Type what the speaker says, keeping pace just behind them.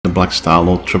Black Star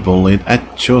Lord Triple Lead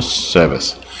at your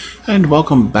service. And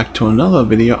welcome back to another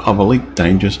video of Elite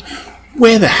Dangerous.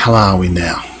 Where the hell are we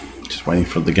now? Just waiting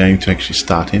for the game to actually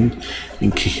start in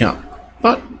and kick up.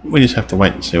 But we just have to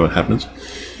wait and see what happens.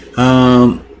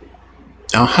 I'm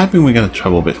hoping we're going to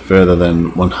travel a bit further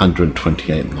than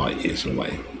 128 light years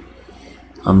away.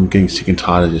 I'm getting sick and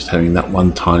tired of just having that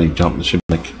one tiny jump. It should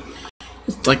make,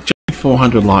 it's like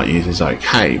 400 light years is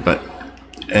okay, but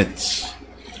it's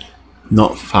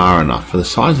not far enough for the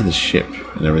size of the ship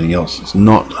and everything else. It's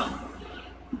not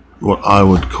what I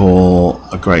would call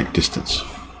a great distance.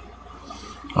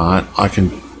 Alright, I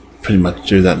can pretty much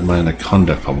do that in my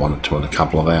Anaconda if I wanted to in a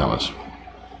couple of hours.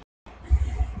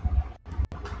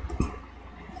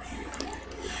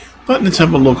 But let's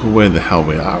have a look at where the hell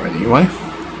we are anyway.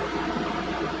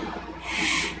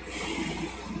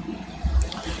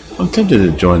 I'm tempted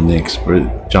to join the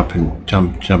jump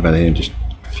out of here and just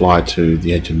fly to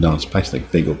the edge of known space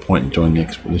like Beagle Point and join the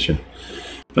expedition.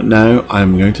 But no,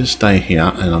 I'm going to stay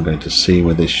here and I'm going to see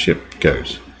where this ship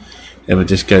goes. If it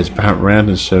just goes back around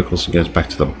in circles and goes back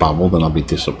to the bubble, then I'll be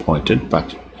disappointed.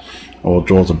 Or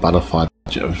draws a butterfly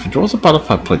picture. If it draws a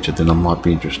butterfly picture, then I might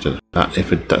be interested.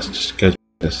 If it does just goes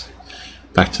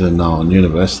back to the known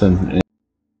universe, then it's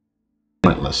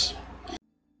pointless.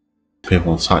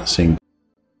 People on sightseeing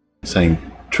saying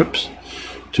trips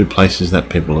to places that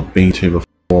people have been to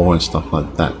before and stuff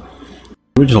like that.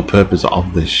 The original purpose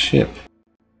of this ship,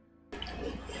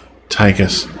 take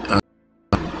us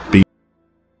be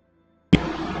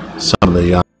some of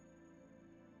the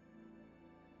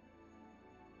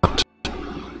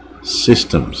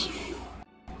systems.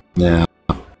 Now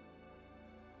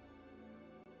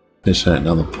there's certain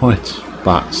other points,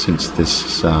 but since this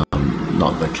is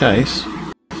not the case,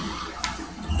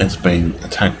 it's been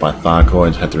attacked by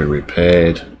Thargoids, had to be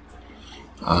repaired,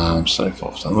 so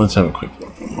forth. So let's have a quick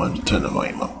look. I might turn the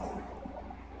volume up.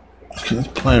 Let's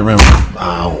play around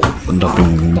with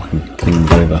knocking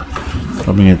things over,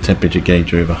 dropping a temperature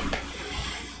gauge over.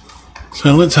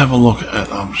 So let's have a look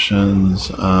at options.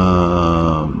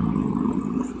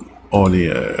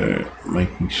 Audio,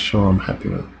 making sure I'm happy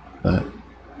with that.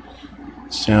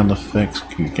 Sound effects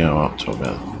can go up to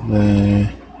about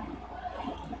there.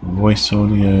 Voice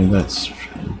audio, that's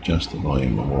just the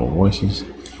volume of all voices.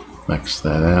 Max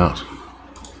that out.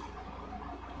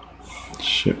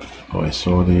 Ship voice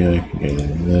audio, can get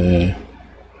in there.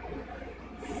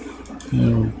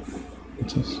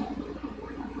 What's this?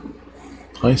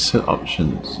 Playset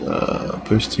options,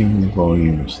 boosting the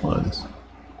volume sliders.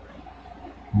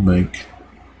 Make.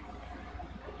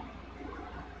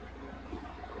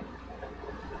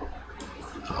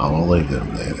 I'll leave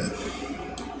them there then.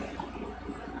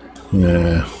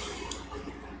 Yeah.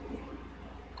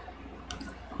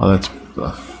 Oh, that's.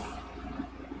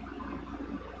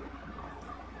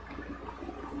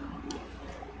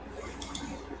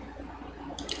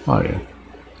 Oh yeah.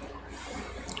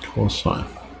 Call sign.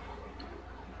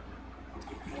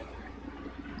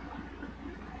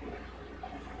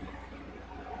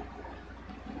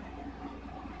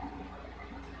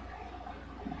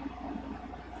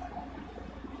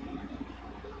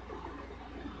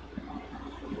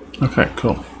 Okay,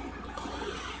 cool.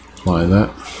 Apply that.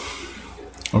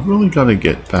 I've really got to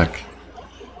get back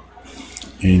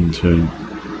into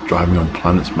driving on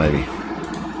planets, maybe.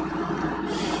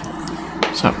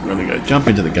 So I'm going to go jump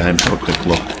into the game, have a quick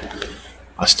look.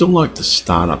 I still like to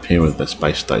start up here with the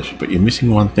space station, but you're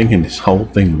missing one thing in this whole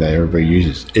thing that everybody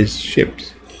uses is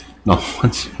ships. Not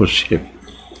one single ship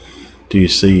do you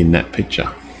see in that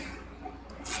picture.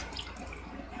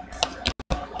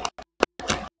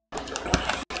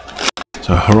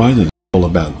 So Horizon is all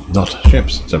about not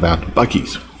ships, it's about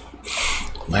buggies.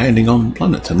 Landing on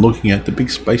planets and looking at the big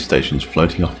space stations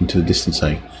floating off into the distance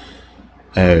saying,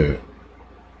 oh,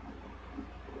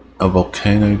 a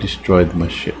volcano destroyed my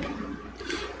ship.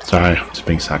 Sorry, I'm just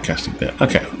being sarcastic there.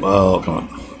 Okay, well, come on.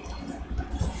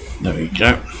 There we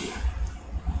go.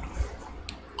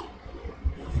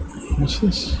 What's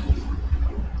this?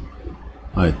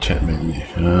 Chat menu.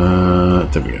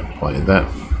 There we go, play that.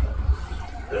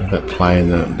 That play in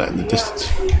the distance.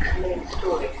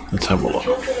 Let's have a look.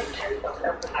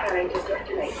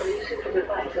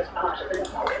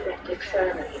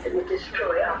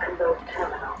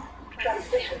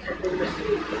 Transmissions have been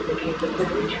received indicating that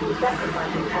ritual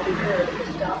sacrifices have occurred at the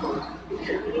starport.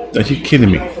 Are you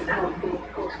kidding me?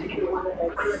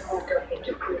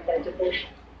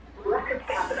 Lack of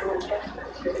capital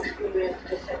investments has experienced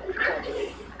a second tragedy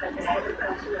as the head of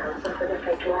personnel suffered a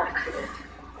fatal accident.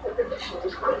 The position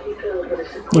is quickly filled with a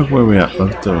support. Look where we're at,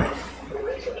 let's do it. The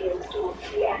recently installed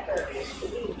CFO is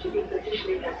believed to be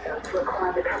positioning herself to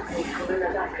acquire the company from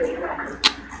Unazakari Records.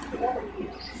 Never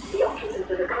used, the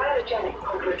occupants of a cryogenic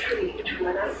pod retrieved from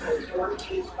an outpost once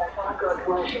used by Fargod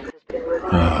worship has been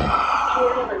revived.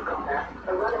 Kieran O'Connor,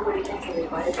 a runaway detective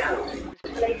by the coast,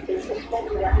 was placed in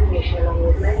suspended reanimation along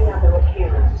with many other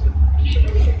adherents. She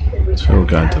insisted we So we're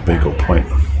going to Beagle Point.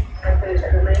 and those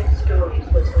are the main stories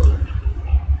were told.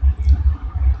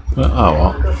 Oh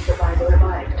well, Fargod survivor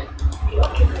revived. The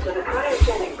occupants of a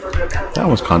cryogenic pod recovered. that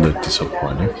was kind of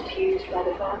disappointing. Used by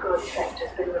the Fargod sect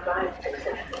has been revived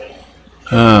successfully.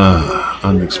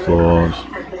 Unexplored.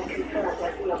 Has been confirmed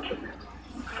as the occupant.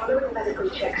 Following medical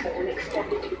checks and an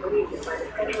extended debriefing by the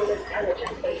Federal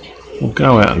Intelligence Agency, We'll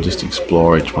go out and just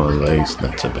explore each one of these, and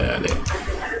that's about it. I've been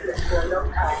homeless for a long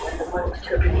time when the monks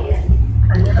took me here.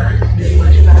 I never understood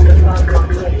much about the Fargod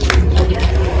ways. I just knew they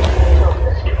were off the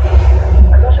streets. A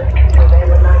lot of people there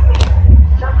were like me.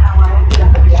 Somehow I ended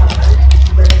up at the outpost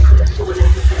where they put us all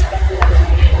into suspended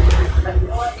animation. I have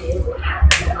no idea what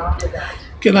happened after that.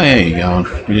 G'day, how you going?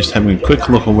 We're just having a quick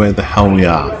look at where the hell we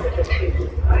are. The two,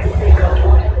 I hope they got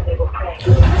whatever they were praying. The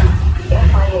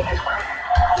FIA has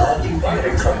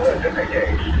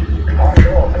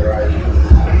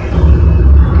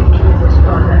Kira's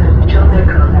father, John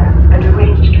O'Connor, and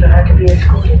arranged for her to be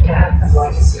escorted to her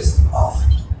Flight assist off.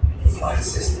 Flight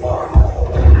assist on.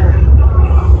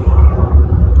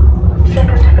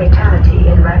 second fatality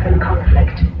in Rackham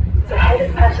conflict. The head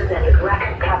of personnel at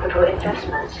Rackham Capital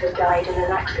Investments has died in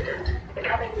an accident,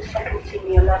 becoming the second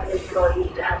senior level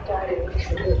employee to have died in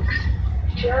recent weeks.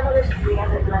 Journalist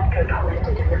Brianna Blanco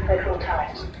commented in the Federal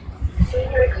Times.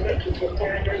 Senior executive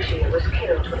Darren O'Shea was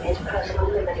killed when his personal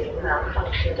limousine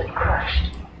malfunctioned and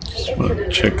crashed. Just want to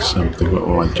check something, what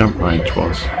my jump range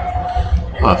was.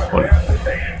 Halfway.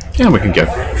 Yeah, we can go.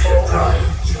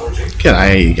 G'day,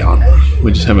 how you going?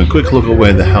 We're just having a quick look at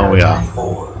where the hell we are.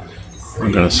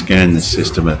 I'm going to scan the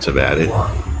system, that's about it.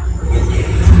 Daughter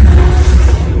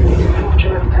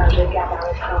of Persia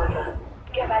Gabaris Harbour.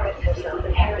 Gabaris herself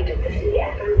inherited the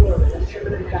CFO role in a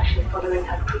similar fashion following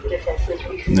her predecessor's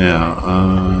recent Now,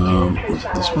 was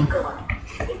it this one?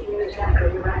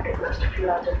 Zachary Racket must feel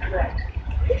under threat.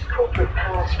 This corporate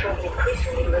power struggle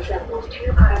increasingly resembles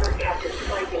two pirate captains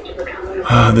fighting to become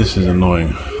over. This is annoying.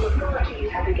 The authorities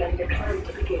have again declined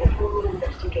to begin a formal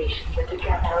investigation into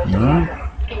Gabaris No. murder,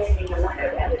 claiming a lack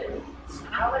of evidence.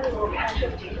 How many more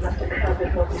casualties must occur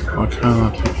before this Why conflict can't I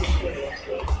is taken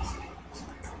seriously?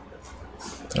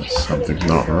 That's something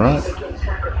not right. Begin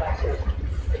sacrifices.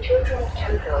 The children of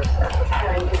Tempos are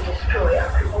preparing to destroy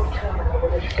Uncle Terminal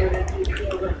with a stolen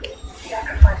nuclear weapon,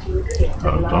 sacrificing millions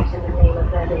of lives in the name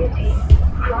of their deity.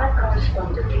 Crime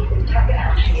correspondent Ethan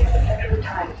Takahashi of the Federal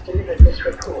Times delivered this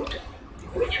report.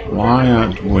 Why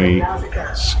aren't we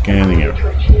scanning it? To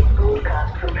achieve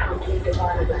broadcast from Company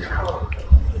Divinibus Call.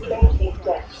 He claims these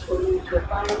deaths will lead to a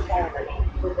final ceremony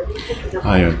with the music of the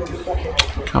Oh, yeah. will be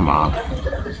detonated. Come on. Dozens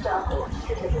of the Starport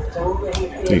citizens are already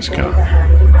Please fearing go. the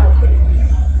hand of the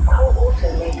cultists. Cole also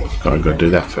made this Gotta go do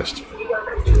that first. he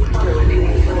welcomed his follower to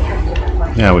his own testament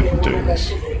by Yeah, we can do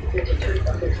this. into truth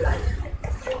of his life.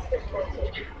 Since this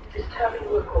message, disturbing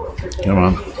reports have been Come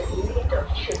on. received of newly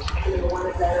docked ships killing one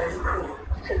of their own crew,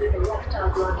 so that the left are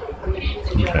granted permission to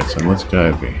Okay, join so them. let's go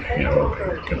over here. Federal Okay,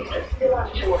 authorities good. are still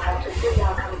unsure how to free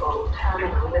Arkham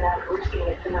terminal without risking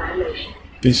its annihilation.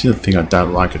 This is the thing I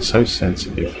don't like, it's so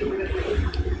sensitive.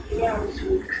 Now this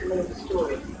week's main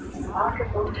story.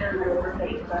 Arkham terminal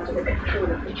remains under the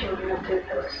control of the children of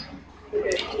Tempos.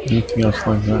 Anything else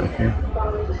like that here?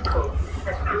 Barnes' code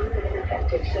has proven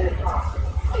ineffective so far.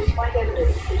 Despite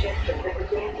evidence suggesting that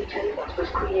the anti-Tempos was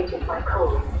created by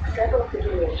Cole, several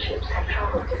civilian ships have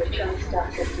traveled to the Chum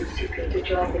Star system seeking to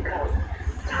join the code.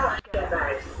 Tash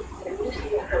Gabaris, a new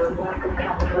CFO of Rackham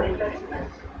Capital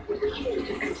Investments, was accused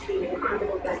of concealing a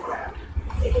criminal background.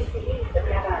 It is believed that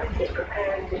Gabaris is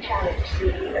preparing to challenge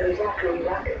CEO Zachary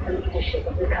Racket for leadership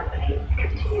of the company,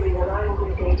 continuing a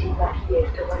rivalry dating back years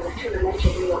to when the two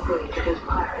allegedly operated as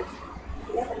pirates.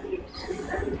 Never used,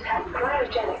 an intact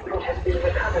cryogenic pod has been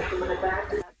recovered from an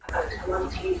abandoned outpost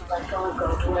once used by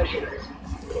Fargod worshippers.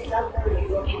 It is unknown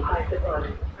who occupied the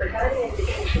pod, but early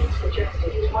indications suggest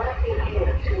it is one of the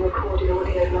adherents who recorded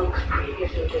audio logs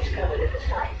previously discovered at the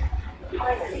site.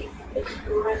 Finally,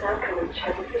 Explorers Outreach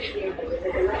has officially opened in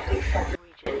the Galactic Center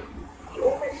region. The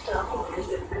Orbit Starport has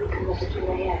been recommitted to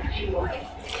AFGY.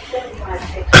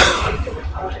 756 was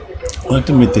part of the distance. I have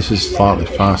to admit this is slightly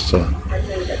faster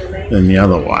than the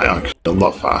other way. Actually, a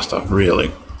lot faster,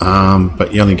 really.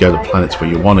 But you only go to planets where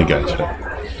you want to go to.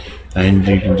 And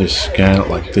you can just scan it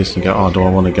like this and go, oh, do I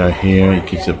want to go here? It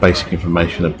gives you basic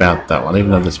information about that one,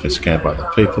 even though it's been scanned by the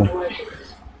people.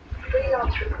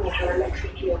 Freelance reporter Alexei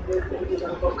Georg moved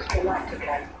on Vox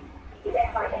Galactica.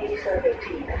 CIA survey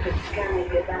team has been scanning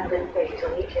the abandoned base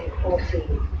on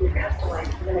EJ-4C with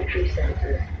customized military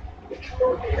sensors. It's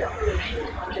thought this operation is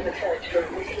part of a search for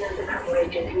a missing undercover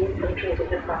agent who infiltrated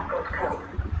the Farcod Cove.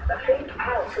 A faint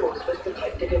power source was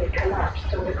detected in a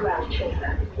collapsed underground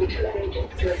chamber, which led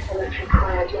agents to a solitary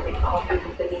cryogenic office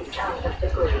beneath canvas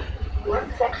debris.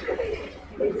 Once excavated,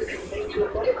 it was conveyed to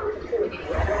a medical facility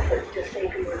where efforts to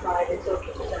safely revive its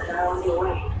occupants are now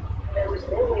underway. There was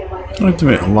no way of I have to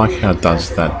admit, I like how it does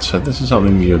that. So this is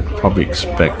something you'd probably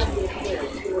expect.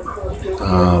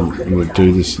 You would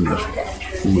do this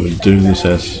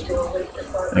as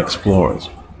explorers,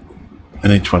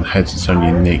 and each one has its own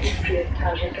unique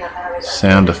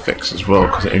sound effects as well,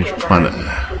 because each planet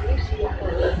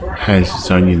has its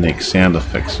own unique sound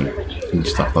effects and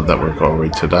stuff like that we've got to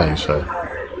read today. So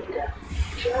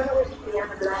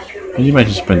can you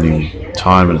imagine spending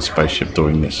time in a spaceship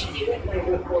doing this?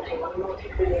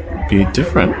 Be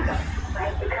different.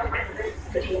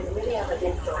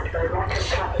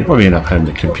 You probably end up having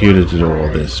the computer to do all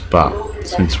this, but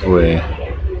since we're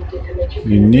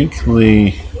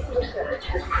uniquely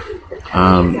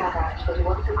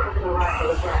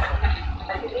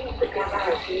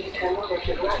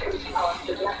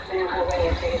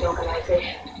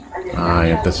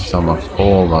you have to sum up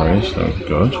all those, so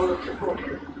good.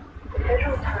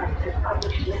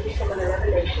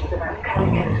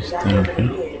 What's down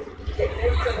here?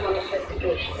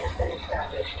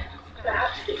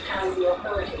 Perhaps it's time the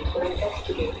authorities will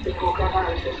investigate before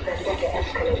Gavaris' vendetta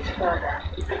escalates further,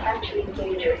 potentially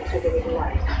endangering civilian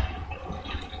lives.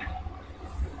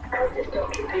 As this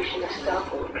occupation of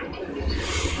Starport continues,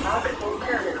 Arkansas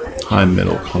Terminal High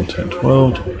middle content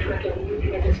world.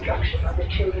 destruction of the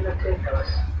children of Typhos.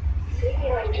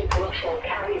 Senior Agent Rochelle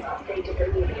Carrier updated the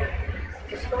media.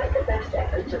 Despite the best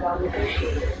efforts of our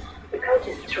negotiators, the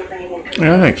cultists remain in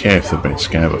control. I don't care if they've been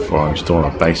scanned before. I'm just doing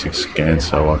a basic scan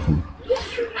so I can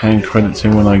hand credits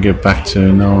in when I get back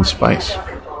to No One's Space.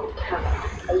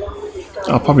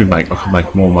 I could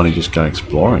make more money just going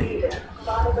exploring,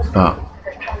 but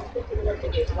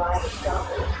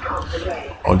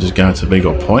I'll just go to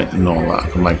Beagle Point and all that. I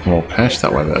can make more cash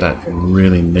that way, but I don't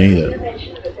really need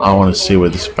it. I want to see where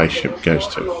the spaceship goes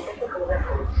to.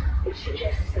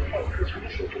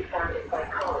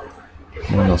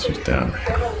 What else is down there?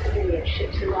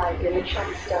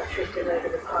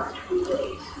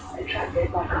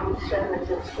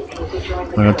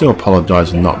 I do apologise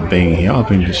for not being here. I've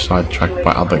been just sidetracked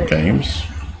by other games,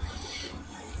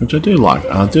 which I do like.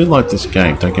 I do like this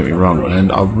game, don't get me wrong,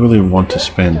 and I really want to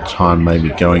spend time maybe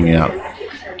going out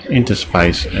into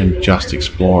space and just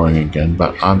exploring again,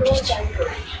 but I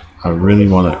really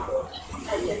want to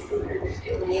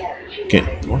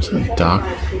get, what's that dark?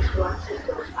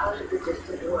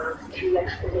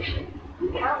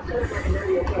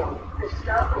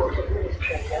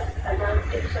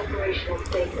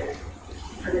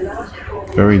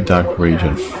 Very dark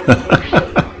region.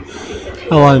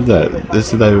 I like that.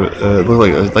 This look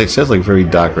like it sounds like very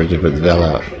dark region, but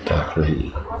Vela dark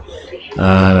region.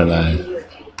 I don't know.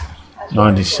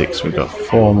 96. We've got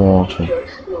 4 more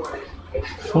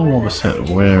percent.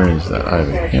 Where is that?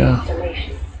 Over here.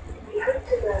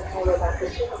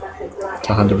 It's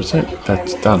 100%.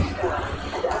 That's done.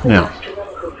 Now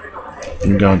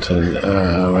I'm going to.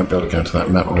 I won't be able to go to that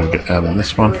map. I'm going to get out of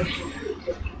this one.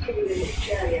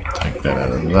 Take that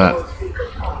out of that.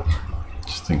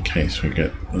 In case we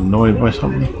get annoyed by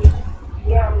something.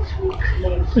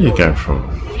 Where you go from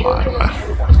flyover?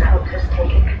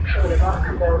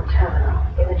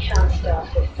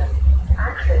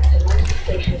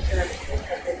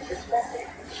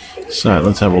 So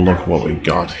let's have a look at what we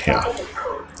got here.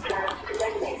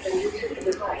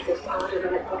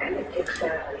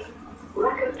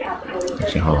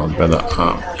 Actually, hold on, better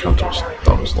come to a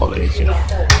stop. It's a lot easier.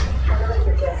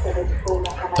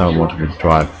 Don't want to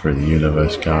drive through the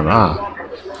universe going,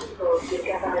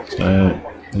 so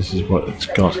this is what it's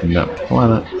got in that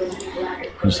planet.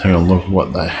 Just have a look at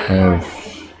what they have.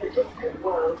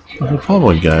 I could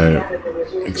probably go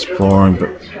exploring,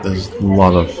 but there's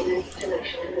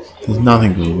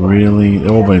nothing really.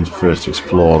 They've all been first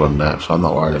explored on that, so I'm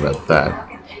not worried about that.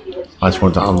 I just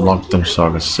want to unlock them so I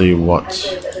can see what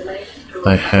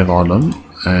they have on them,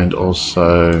 and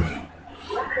also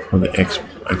for the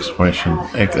exploration,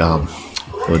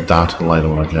 for the data later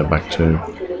when I go back to,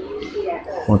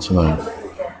 what's the name?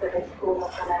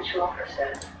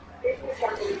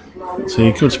 So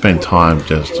you could spend time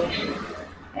just,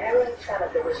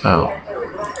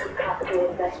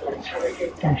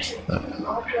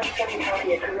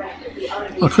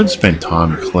 I could spend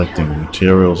time collecting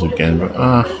materials again, but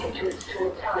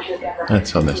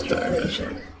that's on this day,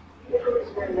 actually.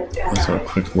 let's have a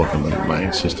quick look at the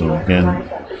main system again.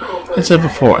 As I said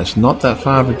before, it's not that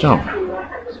far of a jump.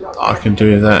 I can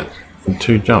do that in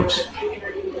 2 jumps.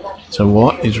 So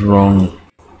what is wrong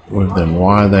with them?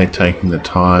 Why are they taking the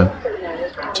time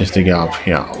just to go up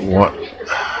here?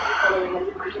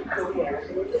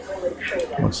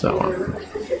 What's that one?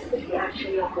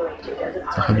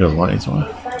 It's 100 lights away.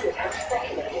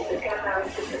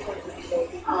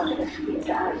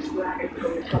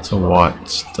 That's a white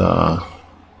star.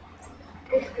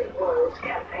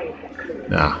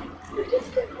 Nah,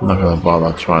 I'm not going to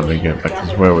bother trying to get back,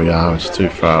 because where we are is too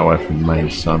far away from the main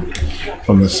sun,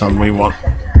 from the sun we want.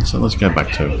 So let's go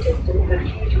back to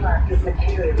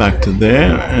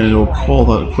there, and we'll call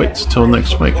that quits till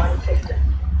next week.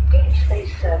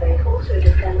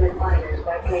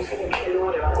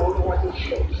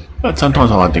 But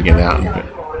sometimes I like to get out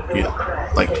and get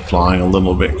like flying a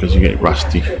little bit, because you get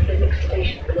rusty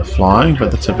flying,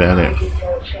 but that's about it.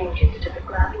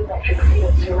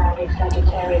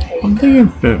 I'm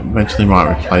thinking eventually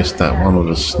might replace that one with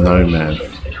a snowman.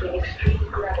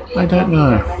 I don't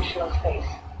know.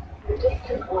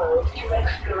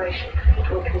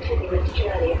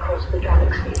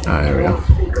 Ah, there we are.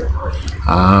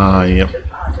 Ah, yep.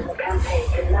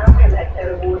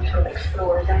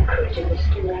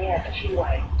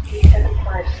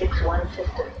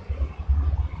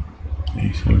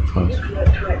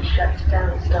 Threat shuts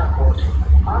down Starport.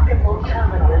 Arkham One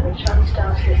terminal in the Chum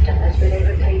Star system has been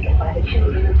overtaken by the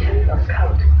children of Tuvos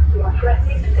cult, who are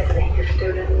threatening to detonate a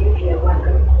stolen nuclear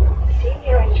weapon.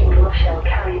 Senior Agent Rochelle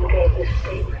Carrion gave this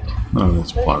statement. Oh,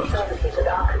 that's part of it. Services at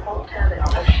Arkham One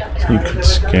terminal have shut down You could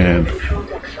scan. control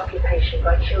deck's occupation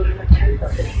by children of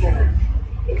Tuvos adherents.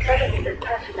 It's evident that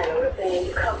personnel are obeying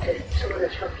cultists'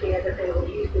 orders for fear that they will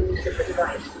use the Lucifer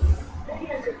device.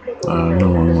 Millions of people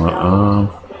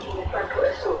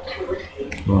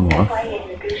Wrong one. FIA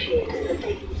negotiators are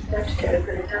taking steps to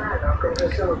open a dialogue and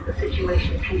resolve the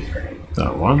situation peacefully.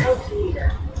 That one. Cult's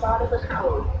leader, Barnabas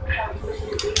Cole,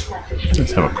 transmitted a brief message to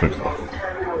Let's have a quick look. the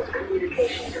terminal's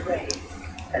communications array.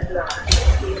 At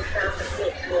last, we have found the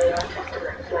place where our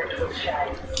testament's light will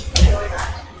shine. Join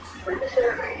us. When the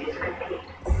ceremony is complete,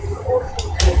 we will all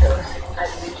sing to us as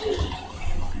we do.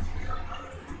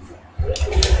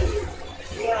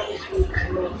 Here are this week's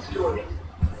main stories.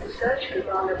 Search for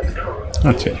Barnabas Cole.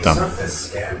 That's it, done. Surface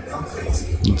scan complete.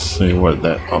 Let's see what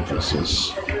that office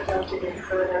is. Has resulted in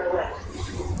further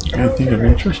arrests. Anything of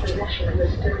interest? Possession of the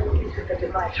stolen Lucifer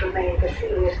device remains a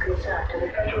serious concern to the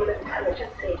Federal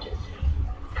Intelligence Agency.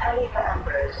 Talitha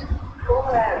Ambrose,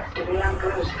 former heiress to the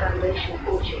Ambrose Foundation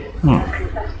fortune, has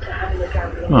confessed to having a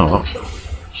gambling addiction.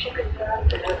 She confirmed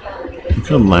that her family You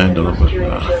could land on it, but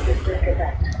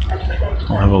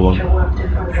I'll have a look.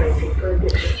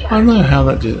 I don't know how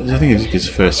that. I think it just gets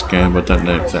first scan, but I don't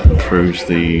know if that improves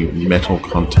the metal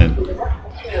content of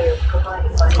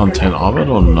it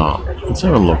or not. Let's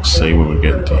have a look, see when we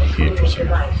get into here for a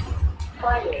second.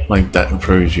 Like that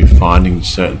improves you finding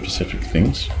certain specific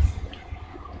things.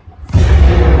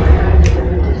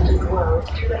 distant world,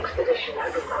 2 Expedition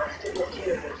have requested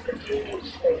materials for 2 Deep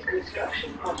Space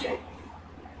construction project.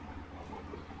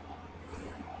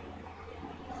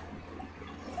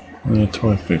 That's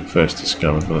what we first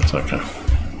discovered, but that's okay.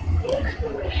 The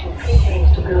exploration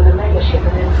aims to build a megaship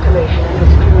and installation in the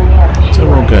Skua. So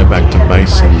we'll go back to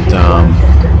base and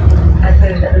as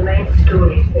those are the main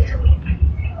stories this week.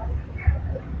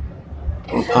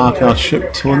 we'll park our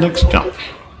ship till the next jump.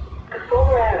 The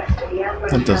former heiress to the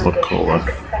Ambrose That does look cool, though.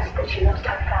 confessed that she lost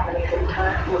her family's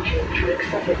entire fortune through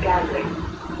excessive gambling.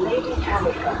 Lady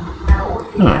Talitha, now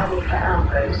also Talitha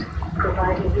Ambrose,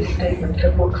 provided this statement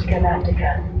to Vox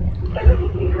Galactica.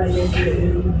 Everything you've read is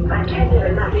true. My tenure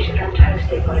and managed and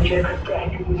hosting on Joker's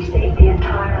deck state the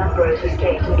entire Ambrose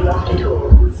estate had lost it all.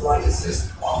 Flight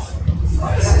assist off.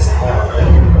 Flight assist on.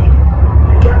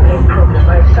 The gambling problem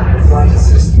I've suffered Flight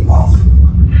was assist off.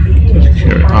 Just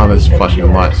curious. Oh, there's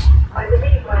flashing lights. I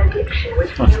believe my addiction was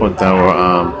I thought they were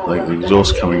like the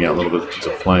exhaust coming out a little bit because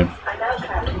of flame. I now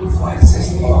plan to use Flight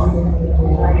assist on.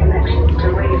 my connections to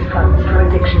raise funds for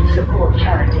addiction support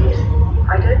charities.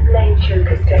 I don't blame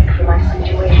Joker's deck for my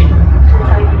situation, since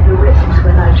I knew the risks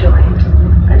when I joined.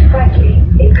 And frankly,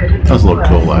 it could have Does been look worse.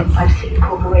 cool, though. I've seen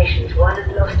corporations won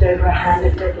and lost over a hand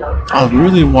of deadlock. I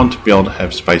really want to be able to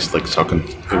have space legs so I can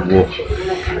walk.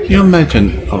 Can you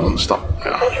imagine? Hold on, stop.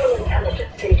 Federal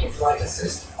Intelligence Agency Flight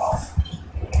assist off.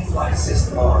 Flight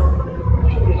assist on.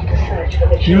 continues to search for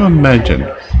the Can you imagine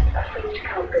a fringe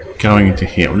culprit going into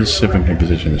here? Let's see if we can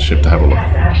position the ship to have a look.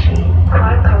 Takahashi,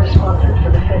 crime correspondent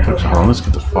for the Federal Hold on, let's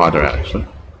get the fighter out actually.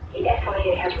 The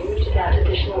FIA has rooted out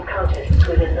additional cultists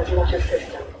within the Zlotta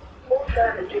system. All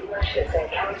further do worship their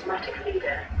charismatic charismatic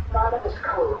leader. Barnabas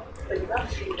Cole, but none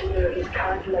seem to know his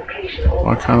current location or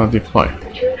Why can't I deploy?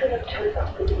 The children of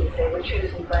Tothos believe they were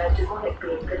chosen by a demonic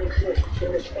being that exists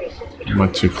in the spaces between Am I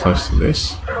too close to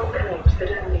this? Cole claims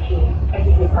that only he,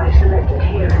 aided by selected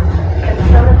heroes, can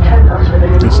summon Tothos with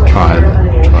an Let's try it.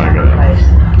 Try and get it.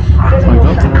 Oh my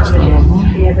god, then what's going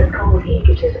on? Fear that Cole's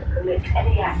egotism permits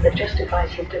any act that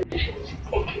justifies his delusions,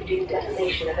 including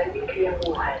detonation of a nuclear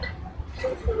warhead.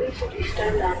 Since the recently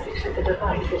stolen Lucifer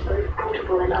device is both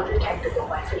portable and undetectable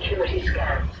by security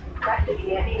scans,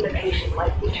 practically any location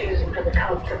might be chosen for the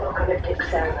cult's apocalyptic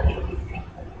ceremony.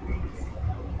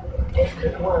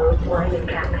 Distant Worlds mining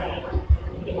campaign.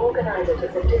 The organizers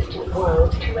of the Distant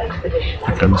Worlds 2 expedition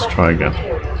Okay, let's try again.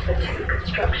 materials for 2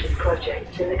 construction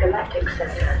projects in the Galactic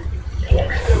Center. The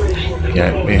exploration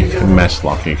Yeah, it's a mess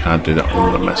lock. You can't do that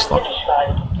on the mess lock.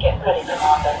 Get ready,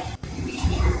 Commander.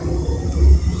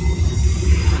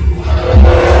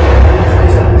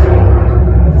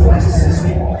 Flight assist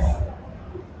off.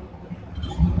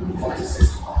 Flight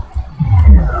assist off.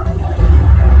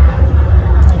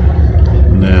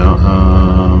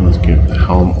 Now, let's give the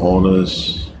helm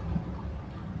orders.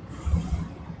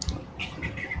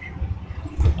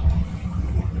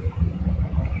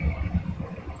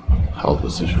 Hull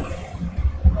position. Order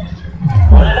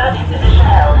position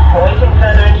held, awaiting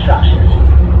further instructions.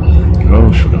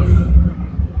 Oh, sugar.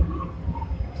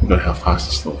 Forgot how fast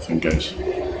this little thing goes.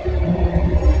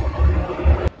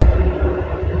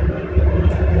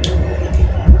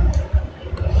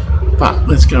 But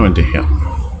let's go into here.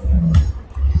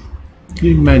 Can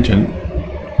you imagine?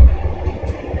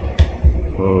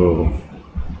 Whoa.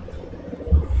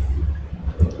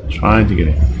 Trying to get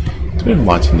it. Do we have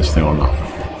lights in this thing or not?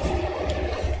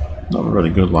 Not really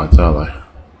good lights, are they?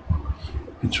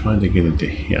 We're trying to get into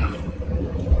here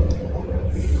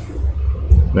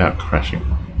without crashing.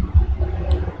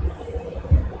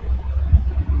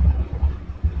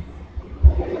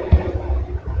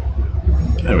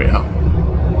 There we are.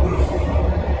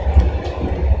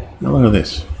 Now look at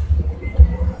this.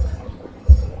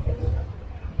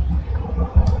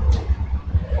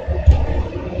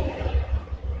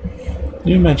 Can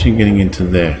you imagine getting into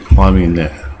there, climbing in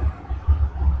there?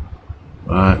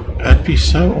 Right, that'd be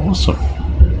so awesome.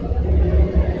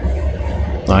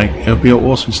 Like, it would be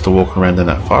awesome just to walk around in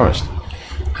that forest,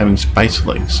 having space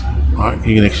links. Right,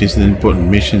 you can actually then put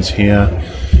missions here.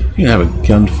 You can have a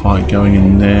gunfight going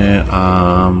in there.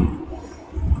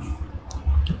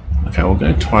 Okay, we're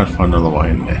going to try to find another way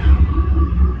in there.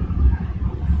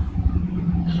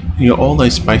 You got all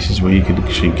those spaces where you could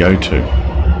actually go to.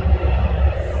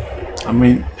 I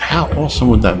mean, how awesome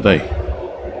would that be?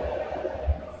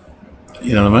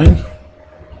 You know what I mean?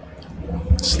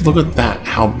 Just look at that,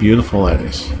 how beautiful that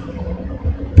is.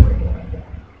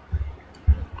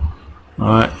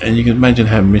 Alright, and you can imagine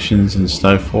how missions and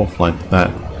so forth like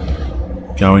that,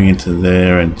 going into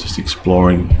there and just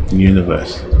exploring the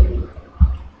universe.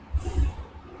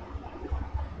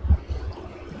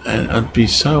 And it'd be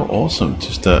so awesome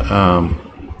just to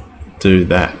do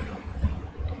that.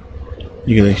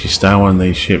 You could actually stay on one of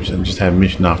these ships and just have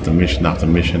mission after mission after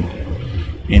mission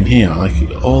in here. Like,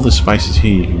 all the spaces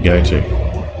here you can go to.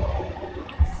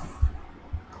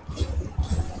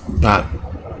 But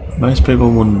most people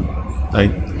wouldn't. I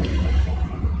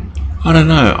don't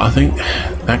know. I think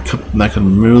that could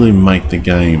really make the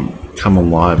game come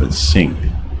alive and sing.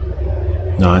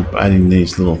 No, adding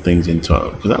these little things into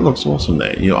it, because that looks awesome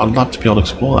there. I'd love to be able to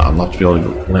explore that. I'd love to be able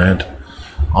to land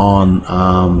on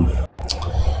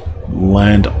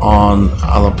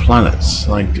other planets,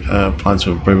 like planets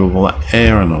with breathable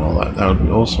air and all that. That would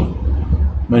be awesome.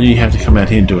 Maybe you have to come out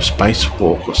here and do a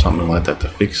spacewalk or something like that to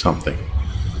fix something,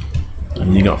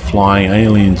 and you got flying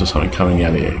aliens or something coming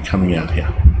out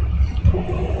here.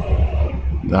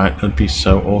 That would be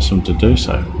so awesome to do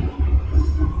so.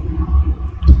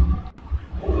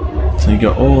 So you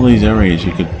got all these areas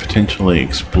you could potentially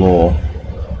explore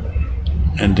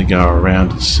and to go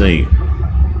around and see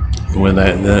where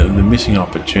they're missing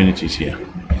opportunities here.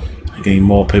 They're getting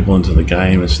more people into the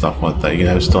game and stuff like that. You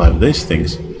can still have these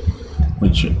things,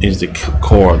 which is the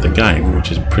core of the game,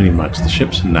 which is pretty much the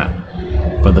ships and that.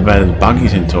 But they've added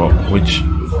buggies into it, which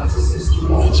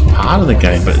is part of the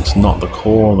game, but it's not the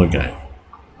core of the game.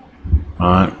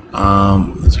 Alright,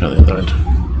 let's go the other end.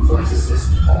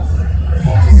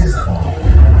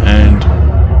 And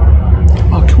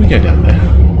oh, can we go down there?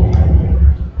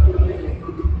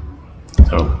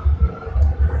 So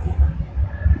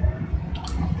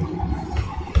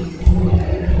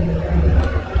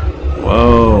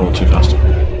whoa, too fast.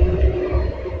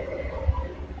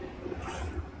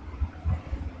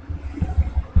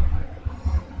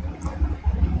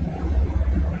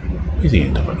 Here's the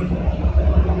end of it.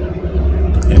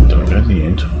 End, do I go to the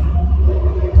end?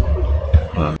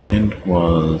 The end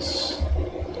was...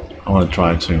 I want to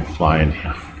try to fly in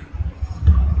here.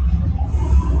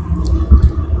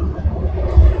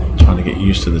 Trying to get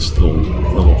used to this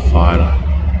little fighter.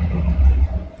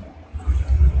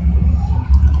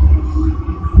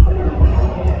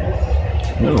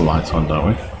 We got the lights on, don't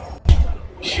we?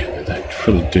 Yeah, they don't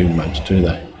really do much, do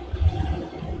they?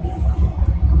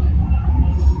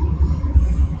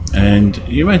 And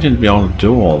you imagine to be able to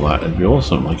do all that, it'd be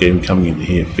awesome. Like even coming into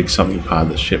here, fix something part of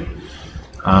the ship.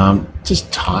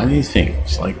 Just tiny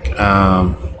things like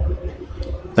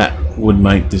that would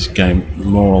make this game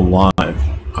more alive,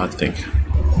 I think.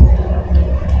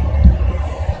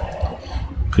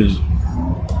 Because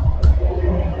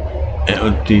it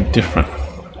would be different.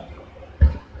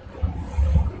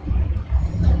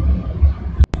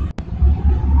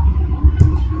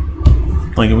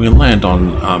 Like we can land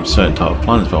on certain type of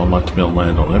planets, but I'd like to be able to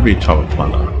land on every type of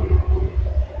planet.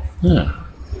 Yeah.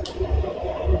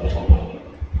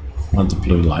 Want the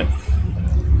blue light.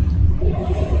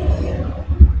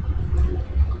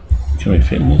 Can we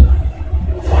fit in here?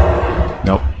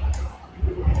 Nope.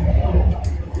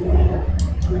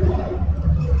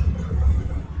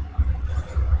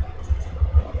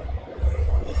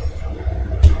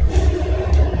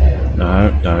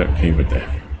 No, keep it there.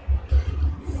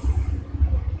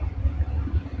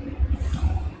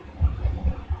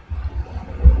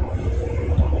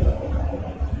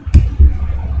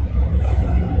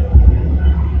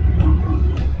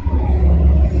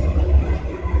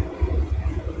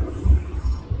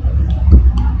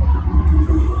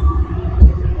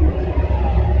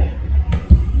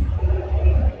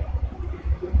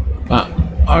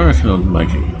 I reckon it would make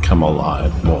it come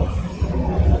alive more.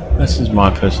 This is my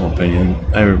personal opinion.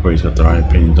 Everybody's got their own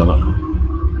opinions on it.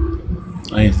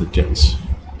 Here's the jets.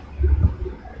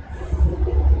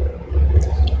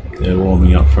 They're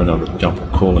warming up for another jump or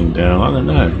cooling down. I don't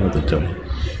know what they're doing.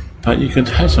 But you could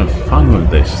have some fun with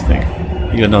this thing.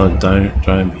 You got another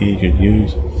drone here you could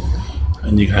use.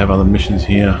 And you could have other missions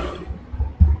here.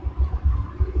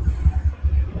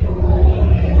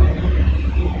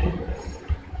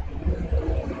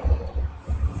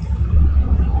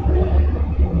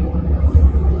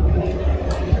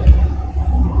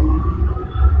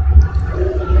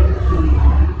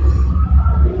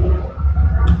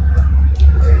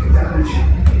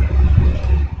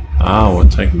 Ah, we're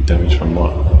taking damage from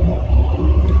what?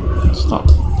 Stop.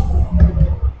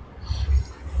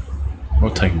 We're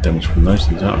taking damage from those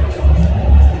things, aren't we?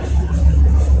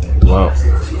 Wow.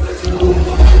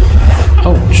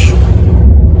 Ouch.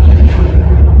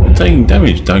 We're taking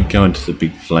damage. Don't go into the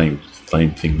big flame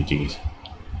thingy-jiggies.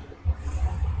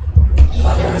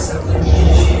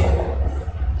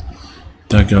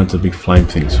 Don't go into the big flame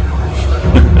things.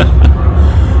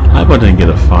 I hope I didn't get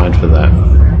a fine for that.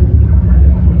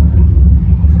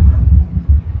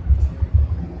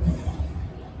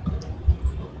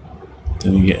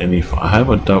 Didn't get any. I hope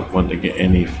I don't want to get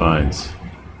any fines.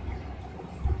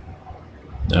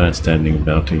 No outstanding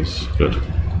bounties. Good.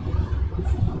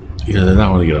 Because I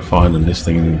don't want to get a fine on this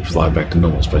thing and then fly back to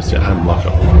normal space to unlock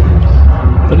it.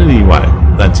 But anyway,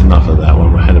 that's enough of that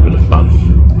one. We had a bit of fun.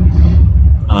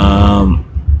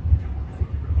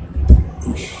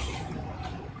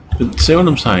 But see what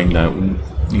I'm saying though?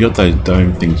 You got those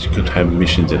dome things. You could have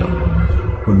missions in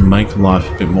them. Would make life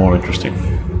a bit more interesting.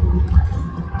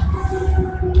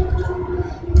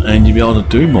 And you'll be able to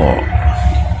do more.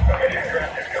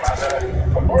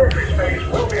 Laboratory space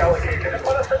will be allocated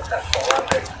upon a successful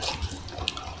landing.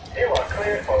 You are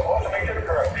cleared for automated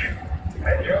approach.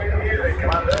 Enjoy the music,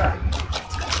 Commander.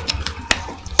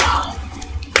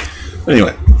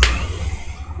 Anyway,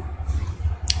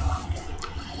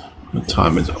 the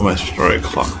time is almost 3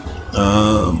 o'clock.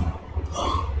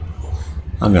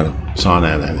 I'm going to sign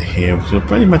out of here because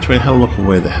pretty much we had a look at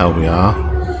where the hell we are.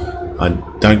 I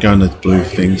don't go in those blue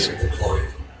things;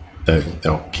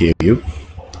 they'll kill you.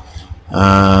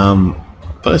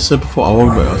 But I said before,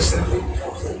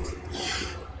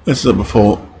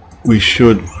 they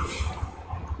should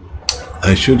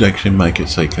actually make it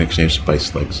so you can actually have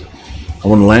space legs. I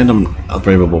want to land on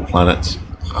breathable planets.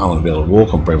 I want to be able to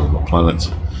walk on breathable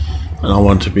planets, and I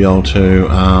want to be able to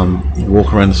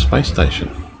walk around the space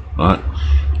station. Right?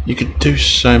 You could do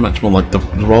so much more, like the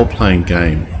role-playing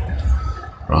game.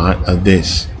 Right, of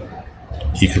this,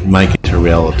 you could make it to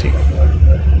reality.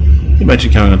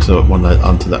 Imagine going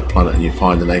onto that planet and you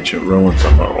find an ancient ruin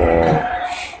somewhere, or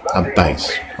a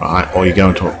base, right? Or you go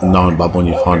into a known bubble and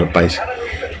you find a base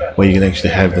where you can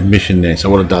actually have the mission there. So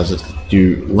what it does is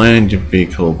you land your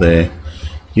vehicle there,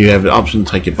 you have the option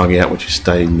to take your buggy out, which is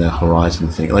stay in the horizon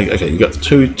thing. Like, okay, you got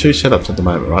two setups at the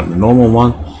moment, right? The normal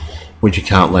one, which you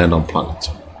can't land on planets.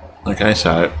 Okay,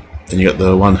 so then you got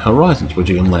the one horizons, which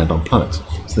you can land on planets.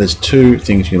 So there's two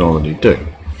things you can already do.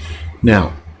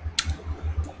 Now,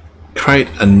 create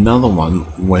another one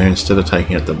where instead of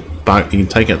taking out the bug, you can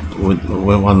take out one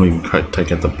where you can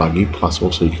take out the buggy, plus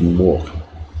also you can walk.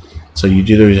 So you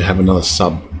do have another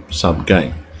sub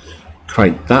game.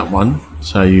 Create that one,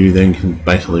 so you then can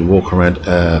basically walk around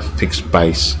a fixed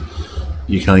base.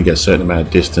 You can only get a certain amount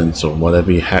of distance or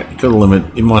whatever you have. You've got a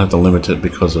limit. You might have to limit it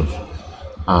because of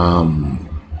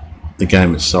the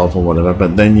game itself or whatever.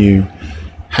 But then you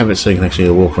have it so you can actually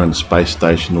walk around the space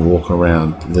station or walk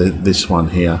around this one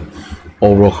here,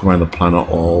 or walk around the planet,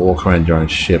 or walk around your own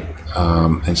ship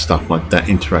and stuff like that.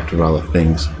 Interact with other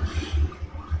things.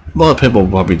 A lot of people will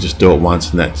probably just do it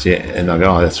once and that's it, and they'll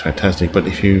go, oh, that's fantastic. But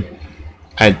if you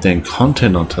add then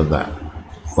content onto that,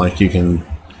 like you can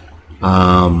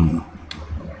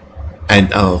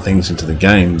add other things into the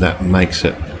game, that makes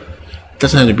it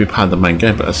doesn't have to be part of the main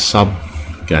game, but a sub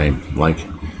game, like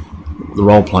the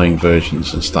role-playing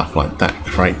versions and stuff like that.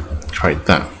 Create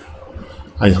that.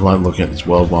 I just like looking at this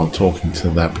world while I'm talking to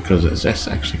that, because that's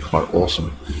actually quite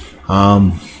awesome.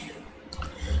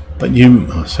 But you,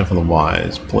 except for the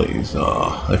wires, please.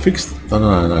 They fixed.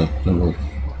 No.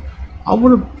 I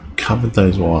would have covered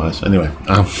those wires anyway.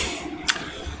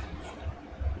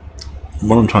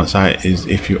 What I'm trying to say is,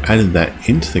 if you added that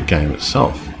into the game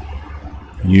itself,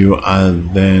 you are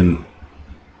then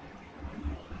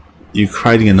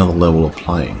creating another level of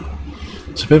playing.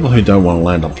 So people who don't want to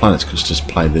land on planets could just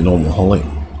play the normal Holy.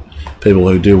 People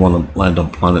who do want to land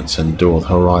on planets and do all the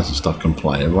Horizon stuff can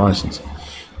play Horizons.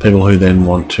 People who then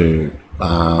want to,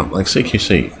 like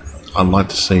CQC, I'd like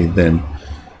to see them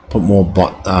put more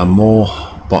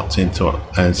bots into it,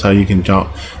 and so you can jump.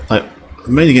 Like,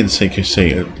 me to get into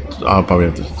CQC, I'll probably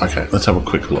have to. Okay, let's have a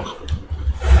quick look.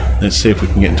 Let's see if we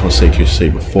can get into a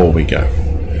CQC before we go.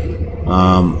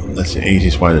 That's the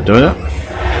easiest way to do it.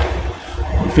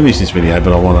 I'll finish this video,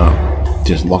 but I want to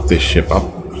just lock this ship up,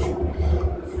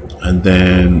 and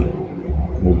then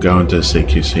we'll go into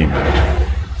CQC mode.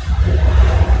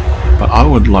 But I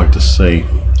would like to see.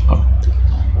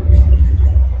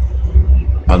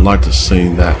 I'd like to see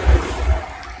that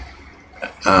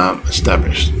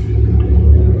established.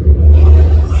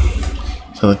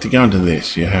 So like, to go into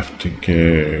this, you have to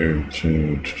go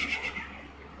to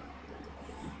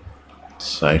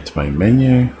save to main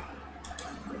menu.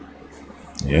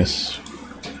 Yes.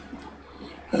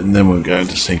 And then we'll go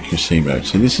into CQC mode.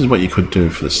 So this is what you could do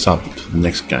for the sub for the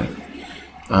next game.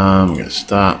 I'm going to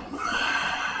start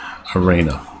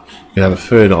arena. You have a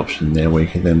third option there where you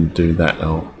can then do that.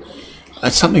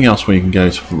 That's something else where you can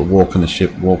go for the walk on the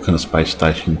ship, walk on the space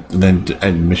station, and then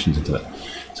add missions into that.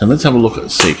 So let's have a look at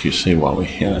CQC while we're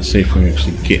here, see if we can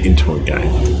actually get into a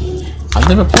game. I've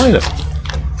never played it.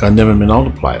 I've never been able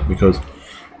to play it because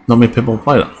not many people have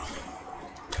played it.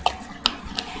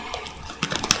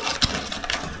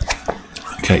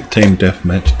 Okay, team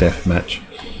deathmatch.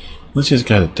 Let's just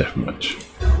go to deathmatch.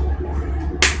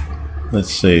 Let's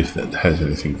see if that has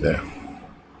anything there.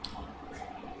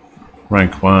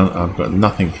 Rank 1, I've got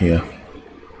nothing here.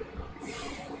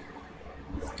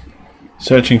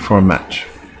 Searching for a match.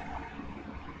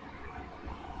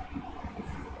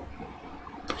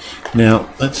 Now,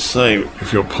 let's say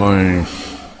if you're playing...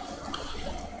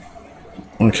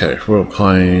 Okay, if we're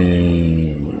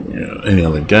playing any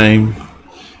other game,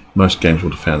 most games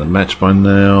would have found a match by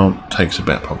now. It takes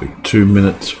about probably 2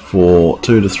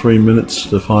 to 3 minutes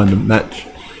to find a match.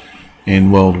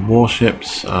 In World of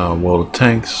Warships, World of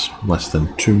Tanks, less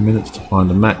than 2 minutes to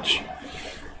find a match.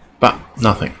 But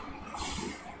nothing.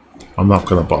 I'm not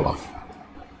going to bother.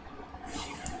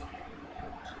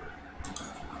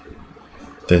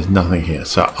 There's nothing here,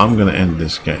 so I'm going to end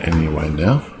this game anyway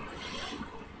now.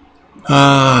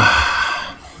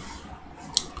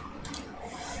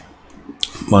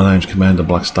 My name's Commander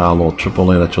Black Star Lord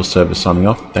Triple Eight at your service, signing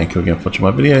off. Thank you again for watching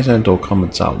my videos, and all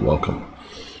comments are welcome.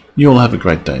 You all have a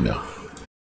great day now.